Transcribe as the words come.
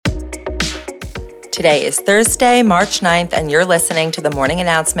Today is Thursday, March 9th, and you're listening to the morning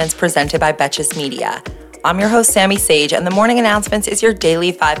announcements presented by Betches Media. I'm your host, Sammy Sage, and the morning announcements is your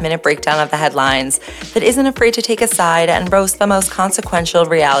daily 5-minute breakdown of the headlines that isn't afraid to take a side and roast the most consequential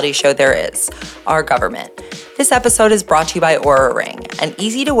reality show there is, our government. This episode is brought to you by Oura Ring, an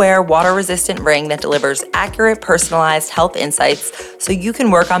easy-to-wear, water-resistant ring that delivers accurate, personalized health insights so you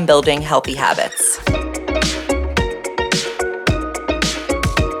can work on building healthy habits.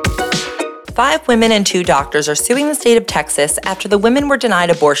 5 women and 2 doctors are suing the state of Texas after the women were denied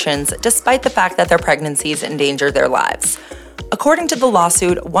abortions despite the fact that their pregnancies endangered their lives. According to the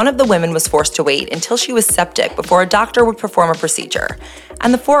lawsuit, one of the women was forced to wait until she was septic before a doctor would perform a procedure,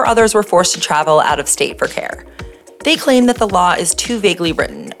 and the 4 others were forced to travel out of state for care. They claim that the law is too vaguely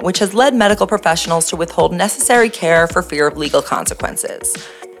written, which has led medical professionals to withhold necessary care for fear of legal consequences.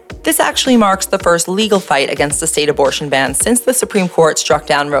 This actually marks the first legal fight against the state abortion ban since the Supreme Court struck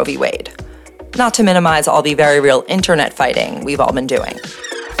down Roe v. Wade. Not to minimize all the very real internet fighting we've all been doing.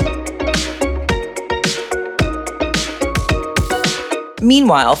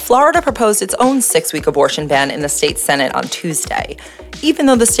 Meanwhile, Florida proposed its own 6-week abortion ban in the state Senate on Tuesday, even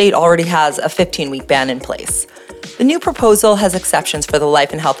though the state already has a 15-week ban in place. The new proposal has exceptions for the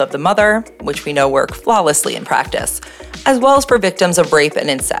life and health of the mother, which we know work flawlessly in practice, as well as for victims of rape and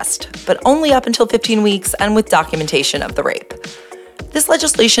incest, but only up until 15 weeks and with documentation of the rape. This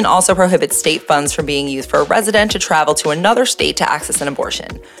legislation also prohibits state funds from being used for a resident to travel to another state to access an abortion,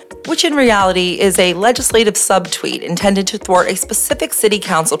 which in reality is a legislative subtweet intended to thwart a specific city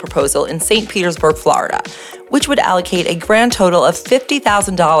council proposal in St. Petersburg, Florida, which would allocate a grand total of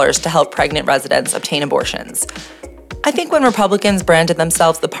 $50,000 to help pregnant residents obtain abortions. I think when Republicans branded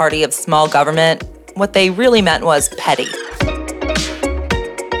themselves the party of small government, what they really meant was petty.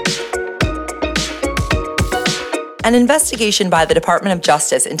 An investigation by the Department of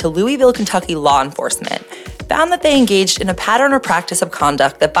Justice into Louisville, Kentucky law enforcement found that they engaged in a pattern or practice of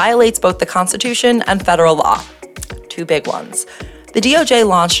conduct that violates both the Constitution and federal law. 2 big ones. The DOJ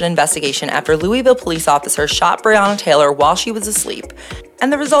launched an investigation after Louisville police officers shot Breonna Taylor while she was asleep,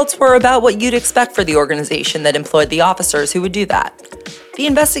 and the results were about what you'd expect for the organization that employed the officers who would do that. The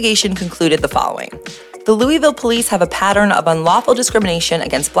investigation concluded the following. The Louisville police have a pattern of unlawful discrimination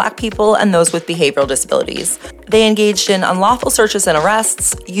against Black people and those with behavioral disabilities. They engaged in unlawful searches and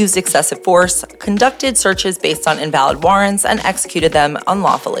arrests, used excessive force, conducted searches based on invalid warrants, and executed them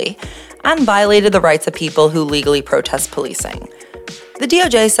unlawfully, and violated the rights of people who legally protest policing. The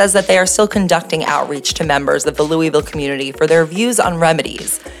DOJ says that they are still conducting outreach to members of the Louisville community for their views on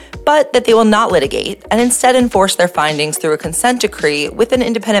remedies, but that they will not litigate and instead enforce their findings through a consent decree with an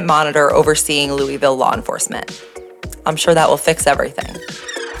independent monitor overseeing Louisville law enforcement. I'm sure that will fix everything.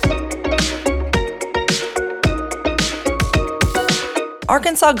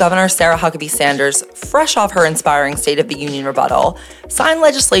 Arkansas Governor Sarah Huckabee Sanders, fresh off her inspiring State of the Union rebuttal, signed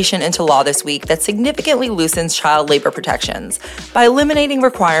legislation into law this week that significantly loosens child labor protections by eliminating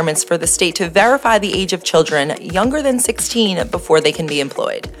requirements for the state to verify the age of children younger than 16 before they can be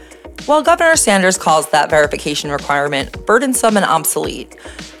employed. While Governor Sanders calls that verification requirement burdensome and obsolete,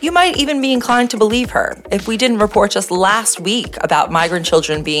 you might even be inclined to believe her if we didn't report just last week about migrant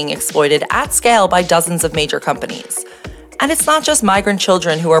children being exploited at scale by dozens of major companies. And it's not just migrant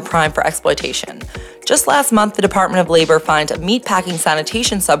children who are primed for exploitation. Just last month, the Department of Labor fined a meatpacking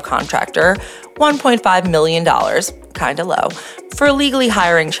sanitation subcontractor $1.5 million, kinda low, for illegally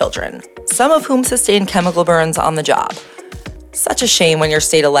hiring children, some of whom sustained chemical burns on the job. Such a shame when your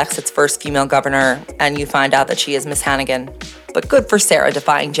state elects its first female governor and you find out that she is Miss Hannigan. But good for Sarah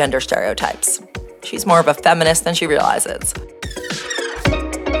defying gender stereotypes. She's more of a feminist than she realizes.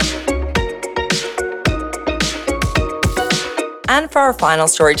 And for our final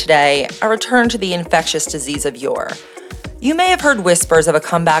story today, a return to the infectious disease of yore. You may have heard whispers of a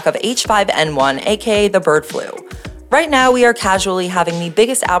comeback of H5N1, aka the bird flu. Right now, we are casually having the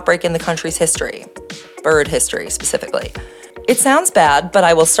biggest outbreak in the country's history. Bird history, specifically. It sounds bad, but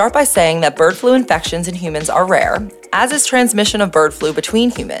I will start by saying that bird flu infections in humans are rare, as is transmission of bird flu between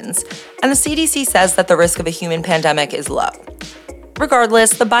humans, and the CDC says that the risk of a human pandemic is low.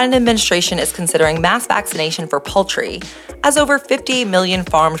 Regardless, the Biden administration is considering mass vaccination for poultry, as over 50 million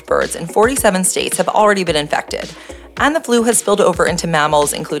farmed birds in 47 states have already been infected, and the flu has spilled over into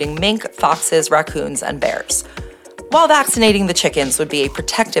mammals including mink, foxes, raccoons, and bears. While vaccinating the chickens would be a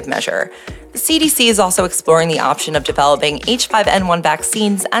protective measure, the CDC is also exploring the option of developing H5N1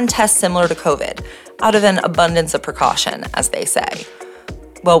 vaccines and tests similar to COVID, out of an abundance of precaution, as they say.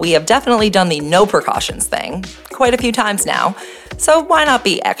 Well, we have definitely done the no precautions thing quite a few times now, so why not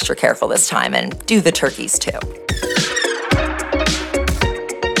be extra careful this time and do the turkeys too?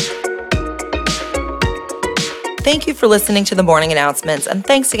 Thank you for listening to the morning announcements, and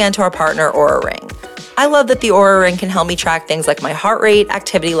thanks again to our partner, Oura Ring. I love that the Oura Ring can help me track things like my heart rate,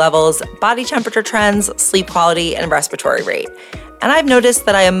 activity levels, body temperature trends, sleep quality, and respiratory rate. And I've noticed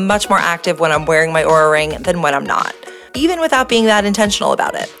that I am much more active when I'm wearing my Oura Ring than when I'm not, even without being that intentional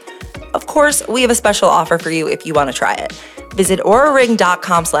about it. Of course, we have a special offer for you if you want to try it. Visit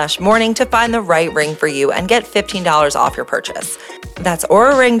ouraring.com/morning to find the right ring for you and get $15 off your purchase. That's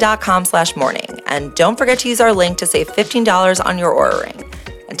ouraring.com/morning. And don't forget to use our link to save $15 on your Oura Ring.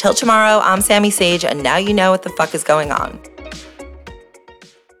 Until tomorrow, I'm Sammy Sage, and now you know what the fuck is going on.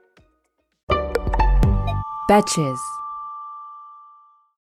 Betches.